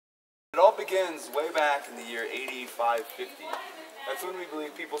begins way back in the year 8550. That's when we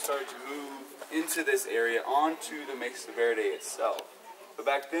believe people started to move into this area onto the Mesa Verde itself. But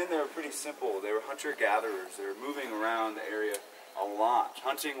back then they were pretty simple. They were hunter-gatherers. They were moving around the area a lot,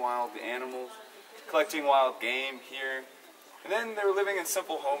 hunting wild animals, collecting wild game here. And then they were living in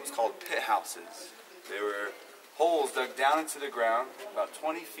simple homes called pit houses. They were holes dug down into the ground, about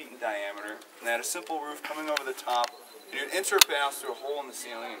 20 feet in diameter, and they had a simple roof coming over the top. You'd enter a pit house through a hole in the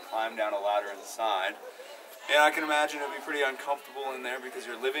ceiling and climb down a ladder inside. And I can imagine it would be pretty uncomfortable in there because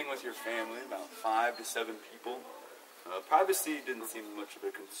you're living with your family, about 5 to 7 people. Privacy didn't seem much of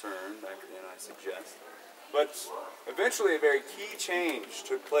a concern back then, I suggest. But eventually a very key change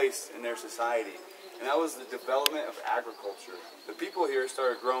took place in their society, and that was the development of agriculture. The people here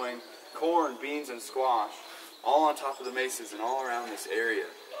started growing corn, beans, and squash all on top of the mesas and all around this area.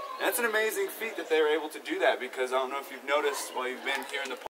 And that's an amazing feat that they were able to do that, because I don't know if you've noticed while you've been here in the